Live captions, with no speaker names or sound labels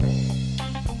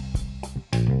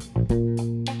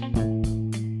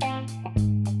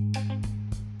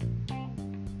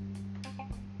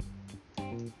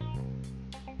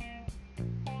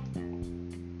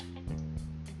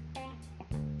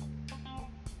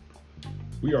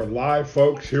We are live,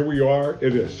 folks. Here we are.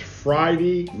 It is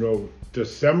Friday,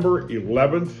 December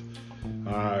 11th.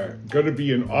 Going to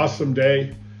be an awesome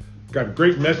day. Got a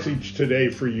great message today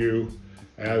for you.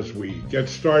 As we get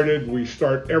started, we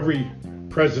start every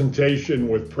presentation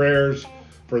with prayers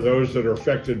for those that are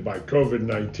affected by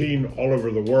COVID-19 all over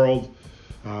the world.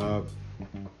 Our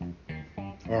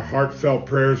heartfelt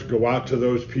prayers go out to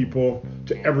those people,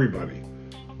 to everybody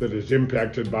that is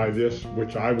impacted by this,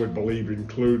 which I would believe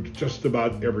include just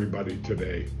about everybody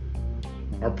today.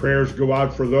 Our prayers go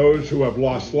out for those who have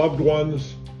lost loved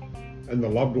ones and the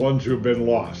loved ones who have been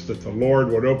lost, that the Lord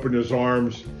would open his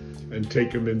arms and take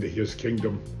them into his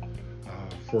kingdom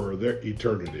for their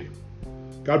eternity.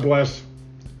 God bless,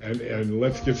 and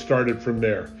let's get started from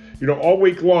there. All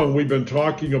week long we've been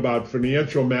talking about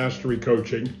financial mastery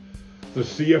coaching, the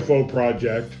CFO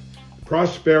project,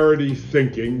 prosperity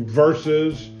thinking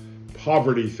versus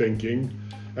poverty thinking,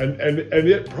 and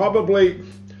it probably,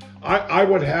 I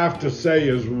would have to say,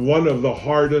 is one of the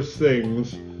hardest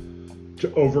things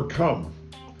to overcome,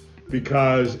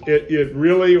 because it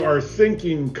really, our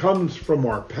thinking comes from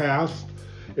our past,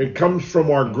 it comes from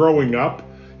our growing up,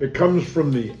 it comes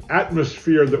from the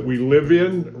atmosphere that we live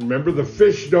in. Remember, the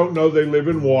fish don't know they live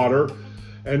in water,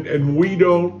 and we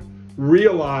don't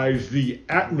realize the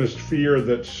atmosphere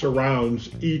that surrounds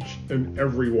each and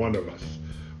every one of us.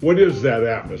 What is that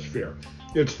atmosphere?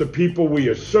 It's the people we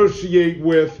associate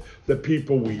with, the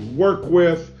people we work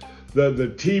with,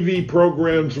 the TV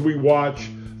programs we watch,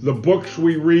 the books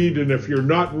we read. And if you're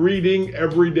not reading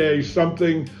every day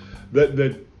something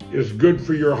that is good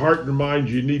for your heart and mind,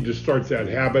 you need to start that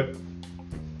habit.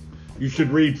 You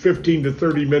should read 15 to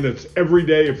 30 minutes every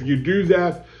day. If you do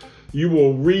that, you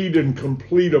will read and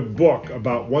complete a book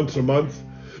about once a month.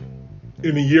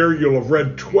 In a year, you'll have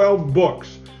read 12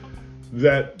 books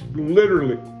that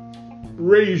literally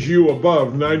raise you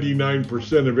above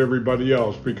 99% of everybody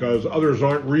else, because others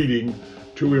aren't reading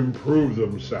to improve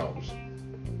themselves.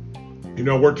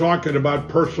 We're talking about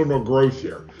personal growth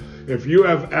here. If you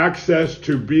have access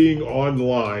to being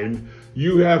online,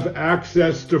 you have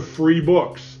access to free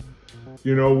books.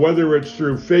 Whether it's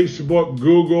through Facebook,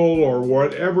 Google, or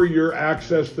whatever your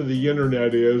access to the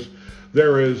internet is,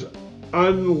 there is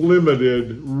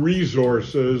unlimited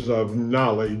resources of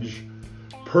knowledge,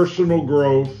 personal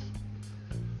growth,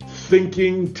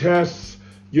 thinking tests.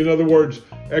 In other words,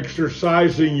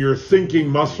 exercising your thinking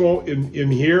muscle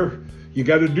in here. You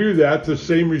got to do that the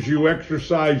same as you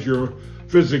exercise your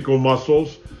physical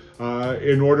muscles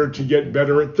in order to get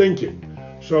better at thinking.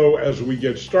 So as we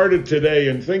get started today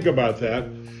and think about that,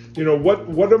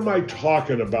 what am I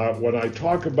talking about when I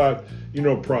talk about,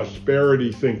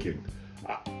 prosperity thinking?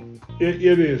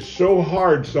 It is so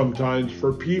hard sometimes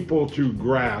for people to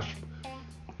grasp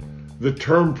the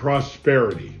term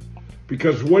prosperity,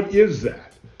 because what is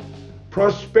that?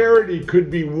 Prosperity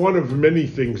could be one of many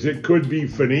things. It could be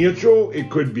financial, it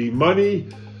could be money,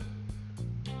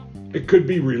 it could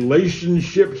be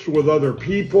relationships with other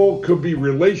people, could be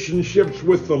relationships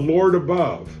with the Lord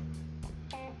above.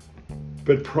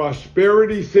 But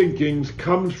prosperity thinking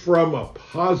comes from a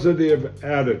positive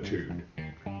attitude.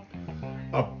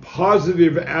 A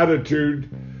positive attitude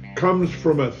comes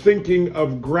from a thinking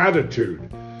of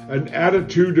gratitude, an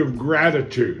attitude of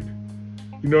gratitude.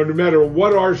 No matter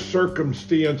what our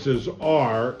circumstances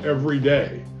are every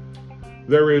day,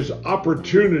 there is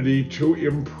opportunity to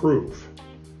improve.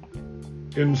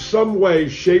 In some way,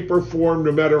 shape, or form,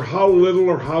 no matter how little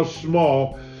or how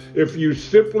small, if you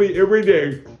simply every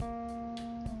day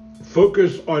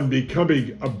focus on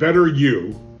becoming a better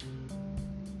you.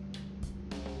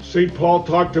 St. Paul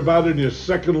talked about in his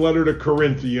second letter to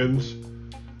Corinthians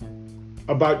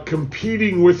about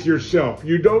competing with yourself.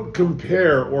 You don't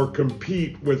compare or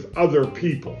compete with other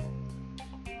people.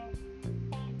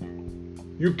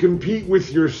 You compete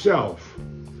with yourself.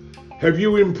 Have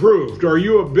you improved? Are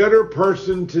you a better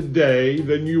person today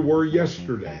than you were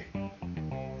yesterday?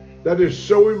 That is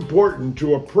so important,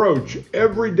 to approach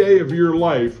every day of your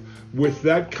life with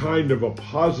that kind of a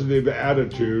positive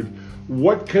attitude.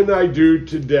 What can I do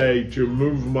today to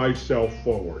move myself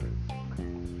forward?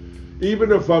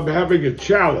 Even if I'm having a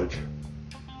challenge,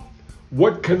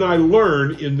 what can I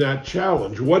learn in that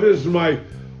challenge? What is my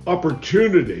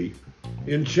opportunity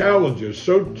in challenges?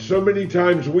 So many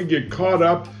times we get caught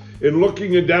up in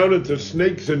looking down at the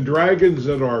snakes and dragons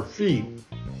at our feet.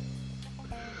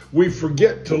 We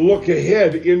forget to look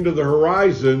ahead into the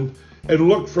horizon and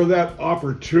look for that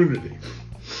opportunity.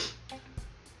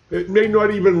 It may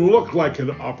not even look like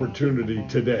an opportunity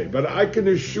today, but I can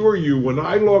assure you, when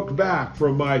I look back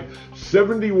from my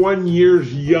 71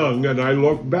 years young, and I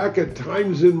look back at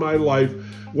times in my life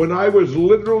when I was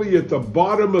literally at the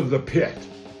bottom of the pit.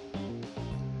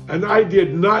 And I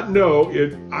did not know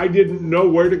it. I didn't know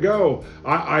where to go.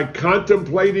 I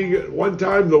contemplated at one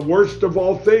time the worst of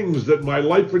all things, that my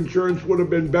life insurance would have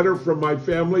been better for my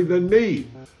family than me.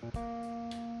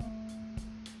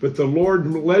 But the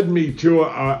Lord led me to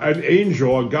an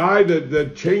angel, a guy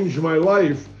that changed my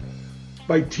life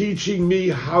by teaching me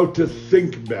how to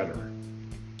think better.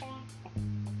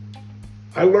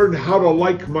 I learned how to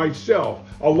like myself.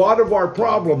 A lot of our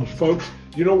problems, folks,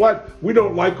 you know what? We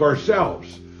don't like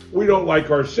ourselves. We don't like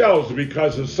ourselves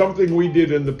because of something we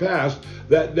did in the past,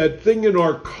 that thing in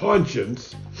our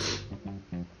conscience.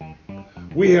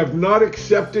 We have not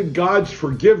accepted God's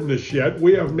forgiveness yet.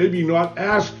 We have maybe not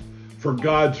asked for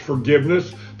God's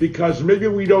forgiveness because maybe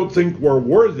we don't think we're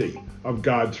worthy of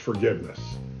God's forgiveness.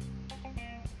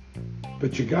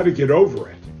 But you got to get over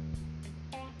it.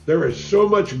 There is so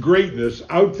much greatness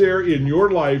out there in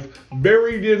your life,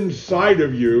 buried inside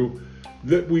of you,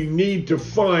 that we need to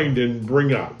find and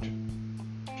bring out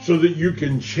so that you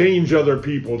can change other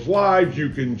people's lives, you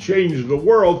can change the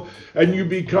world, and you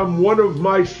become one of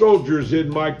my soldiers in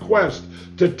my quest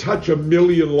to touch 1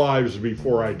 million lives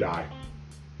before I die.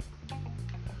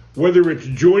 Whether it's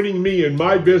joining me in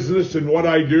my business and what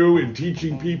I do in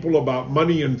teaching people about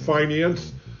money and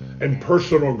finance and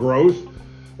personal growth,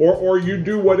 or you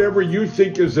do whatever you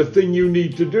think is the thing you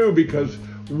need to do, because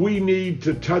we need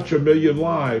to touch 1 million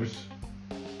lives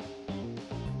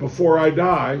before I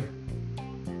die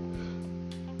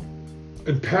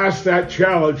and pass that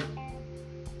challenge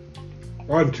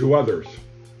on to others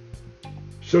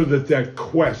so that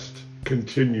quest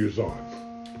continues on.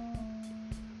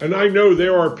 And I know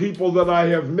there are people that I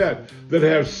have met that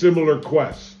have similar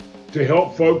quests to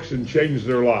help folks and change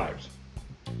their lives.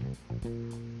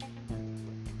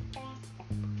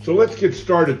 So let's get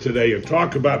started today and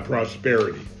talk about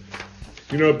prosperity.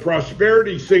 You know,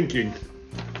 prosperity thinking,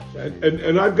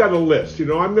 and I've got a list. You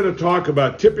know, I'm going to talk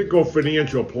about typical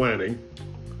financial planning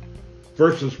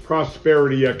versus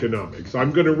prosperity economics.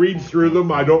 I'm going to read through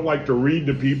them. I don't like to read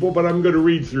to people, but I'm going to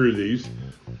read through these.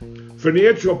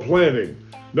 Financial planning.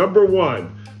 Number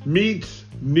 1, meets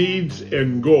needs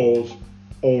and goals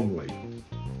only.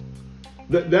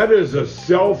 That is a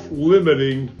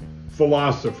self-limiting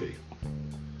philosophy,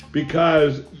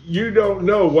 because you don't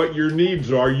know what your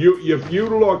needs are. If you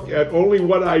look at only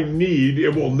what I need,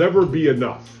 it will never be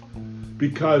enough,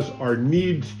 because our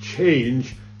needs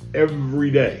change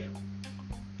every day.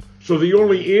 So the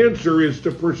only answer is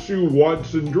to pursue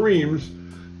wants and dreams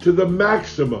to the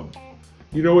maximum.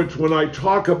 You know, it's when I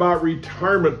talk about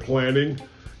retirement planning,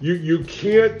 you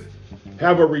can't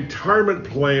have a retirement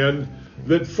plan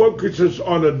that focuses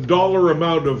on a dollar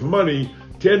amount of money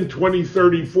 10, 20,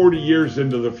 30, 40 years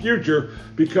into the future,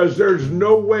 because there's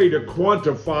no way to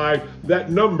quantify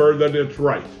that number that it's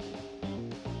right.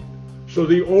 So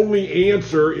the only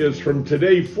answer is from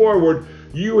today forward,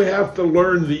 you have to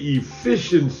learn the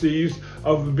efficiencies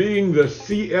of being the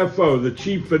CFO, the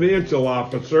Chief Financial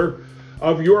Officer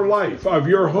of your life, of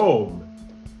your home,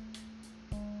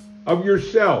 of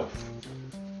yourself,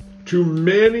 to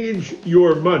manage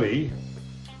your money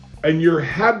and your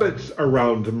habits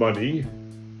around money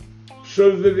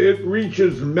so that it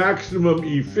reaches maximum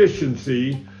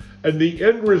efficiency, and the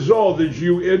end result is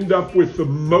you end up with the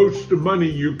most money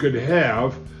you could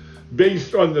have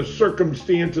based on the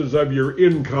circumstances of your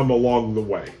income along the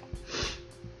way.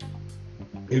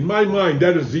 In my mind,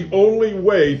 that is the only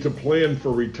way to plan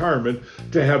for retirement,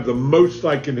 to have the most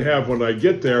I can have when I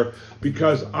get there,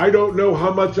 because I don't know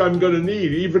how much I'm going to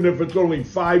need. Even if it's only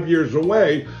 5 years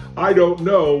away, I don't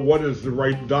know what is the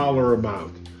right dollar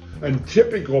amount. And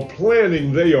typical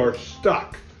planning, they are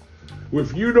stuck.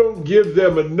 If you don't give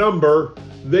them a number,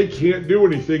 they can't do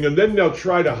anything, and then they'll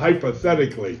try to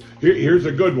hypothetically. Here's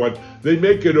a good one. They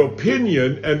make an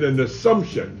opinion and an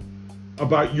assumption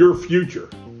about your future.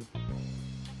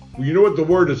 Well, you know what the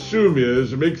word assume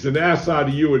is? It makes an ass out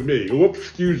of you and me. Whoops,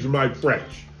 excuse my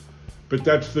French. But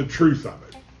that's the truth of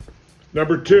it.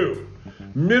 Number 2,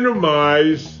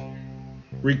 minimize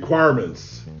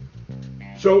requirements.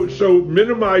 So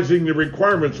minimizing the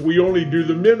requirements, we only do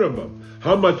the minimum.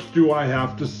 How much do I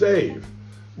have to save?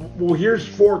 Well, here's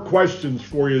 4 questions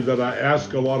for you that I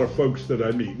ask a lot of folks that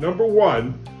I meet. Number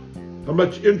 1, how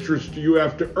much interest do you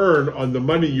have to earn on the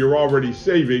money you're already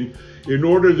saving in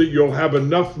order that you'll have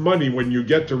enough money when you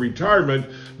get to retirement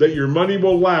that your money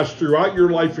will last throughout your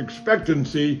life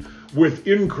expectancy with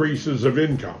increases of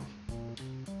income?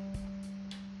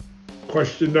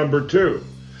 Question number 2,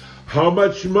 how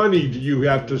much money do you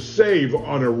have to save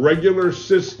on a regular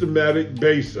systematic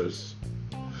basis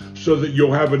so that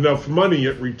you'll have enough money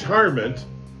at retirement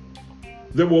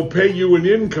that will pay you an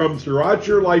income throughout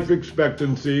your life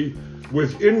expectancy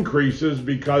with increases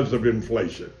because of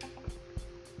inflation.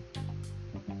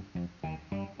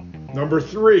 Number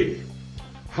 3,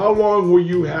 how long will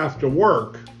you have to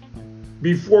work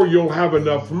before you'll have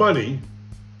enough money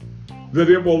that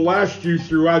it will last you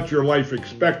throughout your life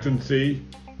expectancy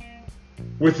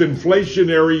with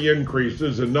inflationary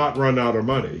increases and not run out of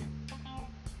money?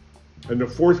 And the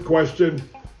 4th question,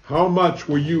 how much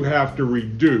will you have to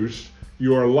reduce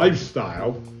your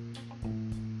lifestyle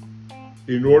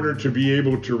in order to be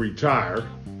able to retire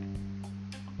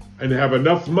and have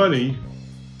enough money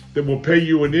that will pay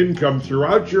you an income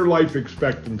throughout your life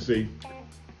expectancy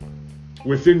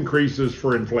with increases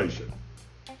for inflation?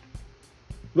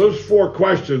 Those 4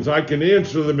 questions, I can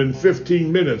answer them in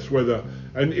 15 minutes with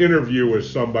an interview with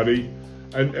somebody,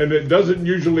 and it doesn't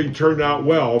usually turn out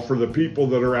well for the people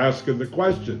that are asking the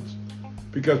questions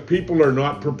because people are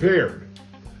not prepared.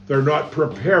 They're not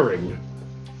preparing.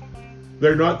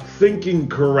 They're not thinking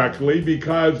correctly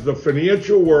because the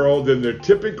financial world and the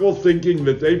typical thinking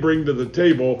that they bring to the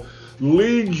table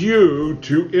leads you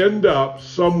to end up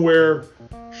somewhere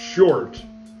short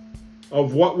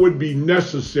of what would be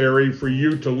necessary for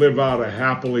you to live out a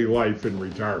happily life in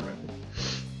retirement.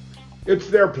 It's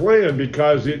their plan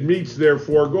because it meets their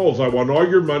 4 goals. I want all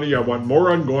your money. I want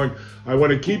more ongoing. I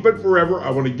want to keep it forever. I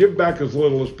want to give back as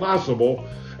little as possible.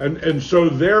 And so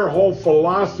their whole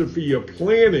philosophy of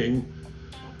planning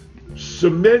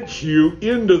cements you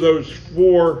into those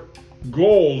 4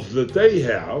 goals that they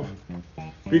have,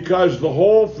 because the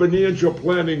whole financial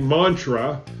planning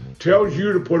mantra tells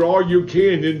you to put all you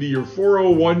can into your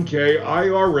 401k,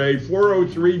 IRA,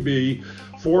 403b,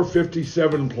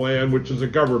 457 plan, which is a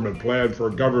government plan for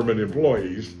government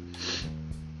employees.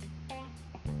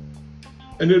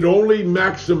 And it only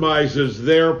maximizes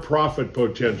their profit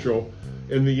potential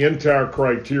in the entire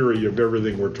criteria of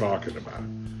everything we're talking about.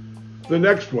 The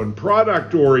next one,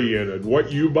 product-oriented,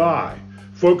 what you buy,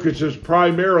 focuses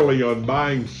primarily on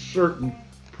buying certain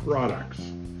products.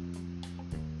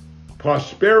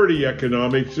 Prosperity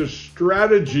economics is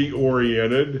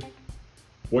strategy-oriented,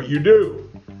 what you do,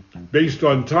 based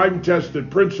on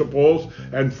time-tested principles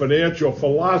and financial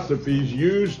philosophies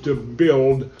used to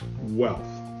build wealth.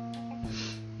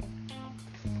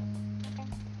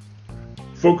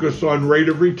 Focus on rate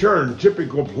of return.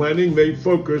 Typical planning may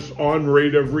focus on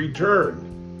rate of return.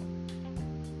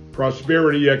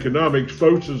 Prosperity economics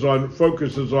focuses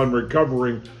on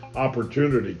recovering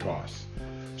opportunity costs.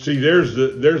 See, there's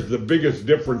the biggest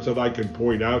difference that I can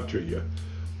point out to you,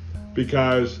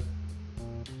 because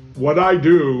what I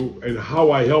do and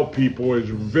how I help people is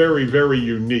very, very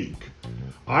unique.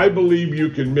 I believe you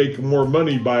can make more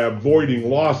money by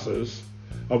avoiding losses,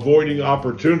 avoiding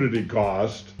opportunity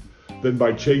cost, than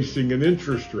by chasing an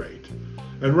interest rate.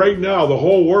 And right now, the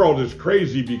whole world is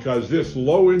crazy because this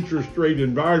low interest rate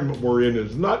environment we're in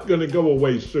is not going to go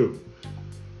away soon.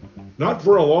 Not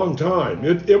for a long time.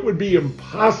 It would be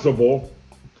impossible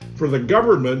for the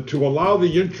government to allow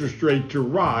the interest rate to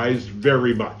rise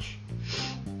very much.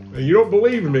 And you don't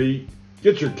believe me,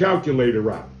 get your calculator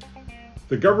out.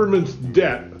 The government's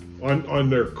debt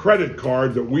on their credit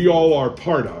card that we all are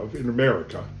part of in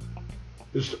America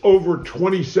is over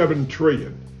 27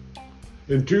 trillion.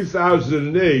 In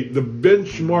 2008, the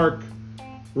benchmark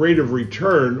rate of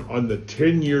return on the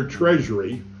 10-year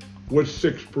Treasury was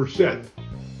 6%.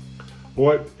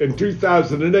 Well, in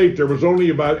 2008, there was only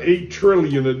about 8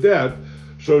 trillion of debt,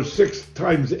 so 6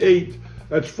 times 8,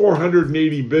 that's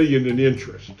 480 billion in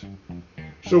interest.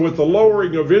 So with the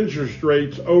lowering of interest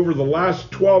rates over the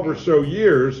last 12 or so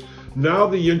years, now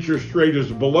the interest rate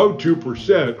is below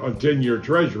 2% on 10-year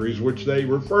treasuries, which they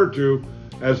refer to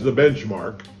as the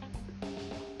benchmark.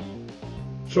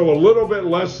 So a little bit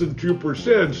less than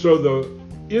 2%. So the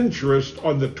interest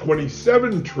on the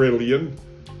 27 trillion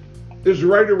is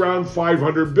right around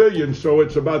 500 billion. So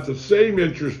it's about the same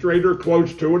interest rate or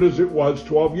close to it as it was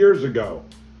 12 years ago.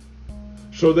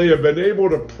 So they have been able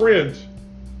to print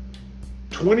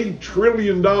 $20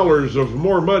 trillion of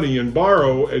more money and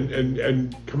borrow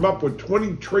and come up with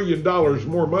 $20 trillion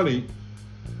more money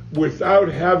without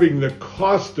having the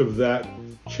cost of that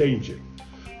changing.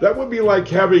 That would be like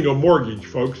having a mortgage,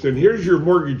 folks. And here's your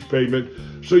mortgage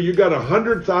payment. So you got a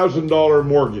 $100,000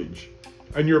 mortgage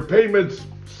and your payment's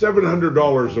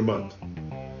 $700 a month.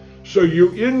 So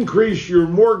you increase your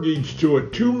mortgage to a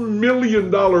 $2 million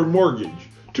mortgage,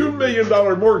 $2 million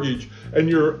mortgage, and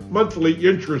your monthly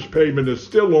interest payment is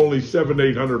still only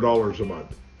 $700-800 a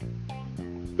month.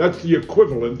 That's the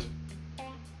equivalent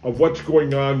of what's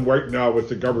going on right now with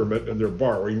the government and their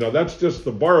borrowing. Now, that's just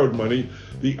the borrowed money.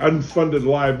 The unfunded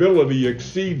liability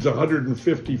exceeds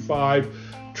 $155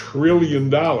 trillion.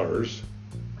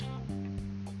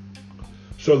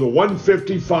 So the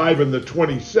 155 and the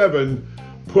 27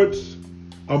 puts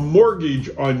a mortgage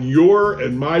on your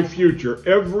and my future,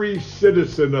 every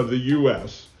citizen of the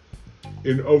U.S.,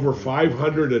 in over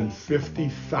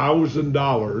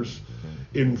 $550,000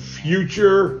 in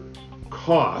future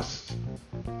costs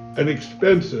and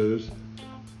expenses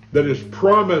that is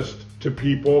promised to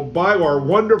people by our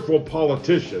wonderful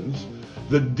politicians,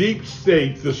 the deep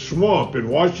state, the swamp in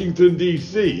Washington,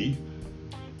 D.C.,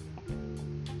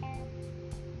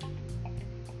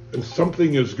 and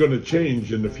something is going to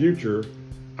change in the future.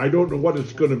 I don't know what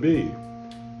it's going to be,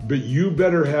 but you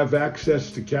better have access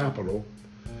to capital.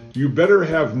 You better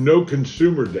have no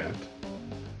consumer debt,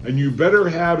 and you better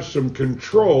have some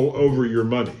control over your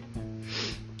money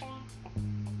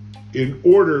in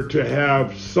order to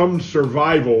have some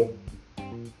survival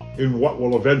in what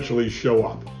will eventually show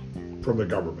up from the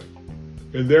government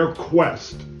in their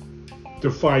quest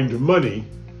to find money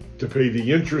to pay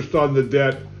the interest on the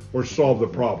debt or solve the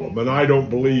problem. And I don't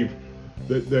believe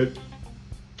that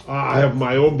I have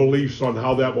my own beliefs on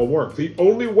how that will work. The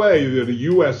only way that a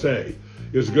USA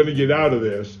is going to get out of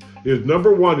this is,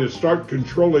 number one, is start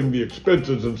controlling the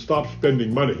expenses and stop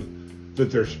spending money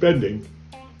that they're spending.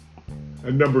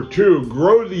 And number two,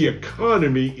 grow the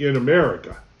economy in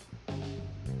America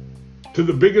to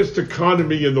the biggest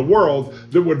economy in the world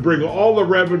that would bring all the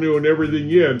revenue and everything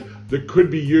in that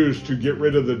could be used to get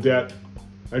rid of the debt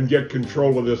and get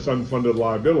control of this unfunded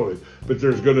liability. But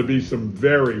there's going to be some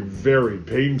very, very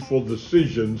painful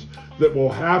decisions that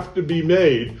will have to be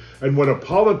made. And when a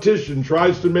politician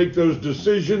tries to make those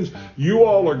decisions, you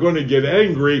all are going to get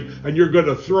angry and you're going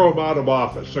to throw them out of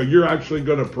office. So you're actually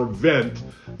going to prevent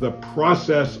the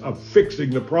process of fixing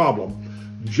the problem,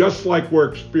 just like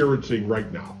we're experiencing right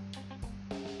now.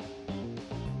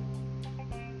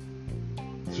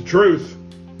 It's the truth,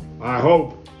 I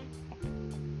hope.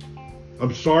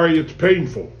 I'm sorry it's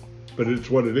painful, but it's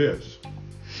what it is.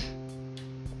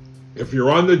 If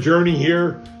you're on the journey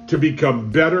here to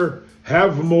become better,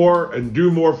 have more, and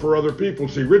do more for other people.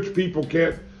 See, rich people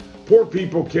can't, poor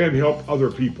people can't help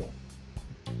other people.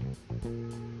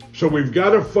 So we've got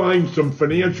to find some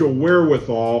financial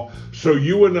wherewithal so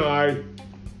you and I,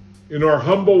 in our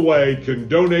humble way, can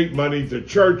donate money to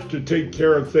church to take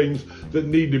care of things that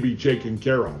need to be taken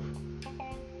care of.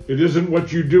 It isn't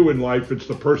what you do in life, it's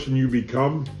the person you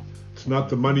become. It's not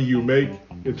the money you make,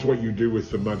 it's what you do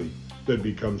with the money that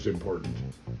becomes important.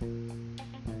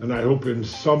 And I hope in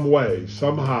some way,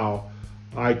 somehow,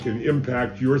 I can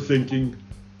impact your thinking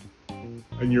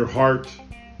and your heart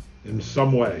in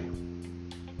some way.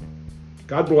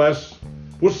 God bless.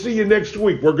 We'll see you next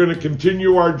week. We're going to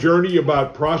continue our journey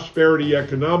about prosperity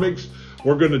economics.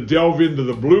 We're going to delve into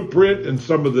the blueprint and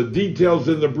some of the details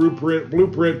in the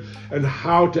blueprint and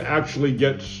how to actually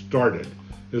get started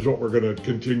is what we're going to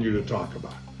continue to talk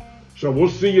about. So we'll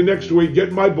see you next week.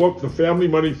 Get my book, The Family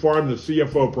Money Farm, The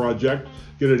CFO Project.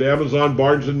 Get it at Amazon,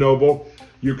 Barnes & Noble.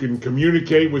 You can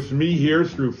communicate with me here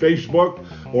through Facebook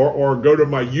or go to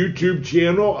my YouTube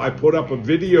channel. I put up a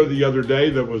video the other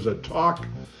day that was a talk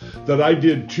that I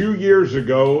did 2 years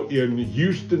ago in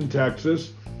Houston,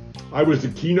 Texas. I was the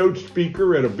keynote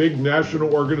speaker at a big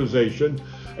national organization,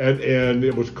 and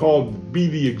it was called Be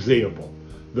the Example,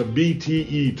 the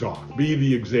BTE talk, Be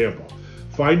the Example.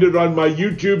 Find it on my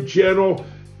YouTube channel.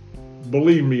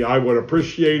 Believe me, I would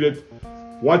appreciate it.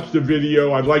 Watch the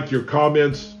video. I'd like your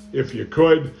comments if you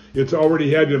could. It's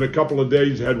already had, in a couple of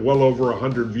days, had well over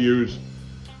 100 views.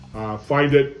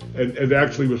 Find it, and it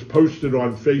actually was posted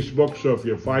on Facebook, so if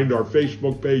you find our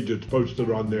Facebook page, it's posted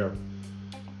on there.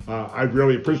 I'd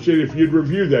really appreciate it if you'd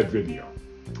review that video.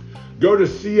 Go to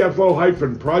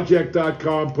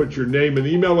cfo-project.com, put your name and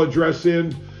email address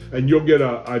in, and you'll get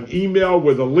an email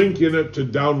with a link in it to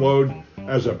download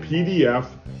as a PDF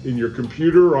in your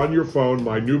computer or on your phone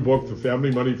my new book, The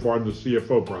Family Money Farm, The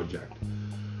CFO Project.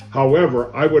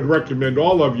 However, I would recommend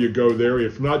all of you go there,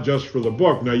 if not just for the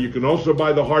book. Now, you can also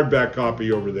buy the hardback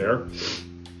copy over there,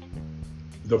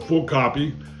 the full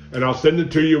copy, and I'll send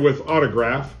it to you with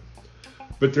autograph.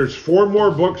 But there's 4 more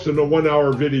books and a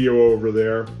 1-hour video over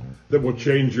there that will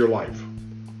change your life.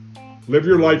 Live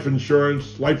your life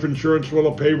insurance. Life insurance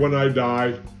will pay when I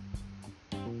die.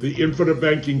 The infinite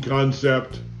banking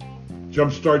concept.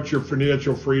 Jumpstart your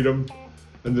financial freedom.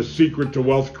 And the secret to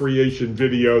wealth creation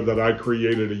video that I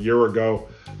created a year ago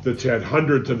that's had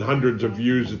hundreds and hundreds of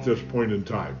views at this point in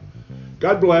time.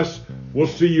 God bless. We'll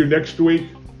see you next week,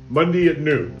 Monday at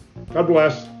noon. God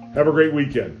bless. Have a great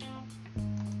weekend.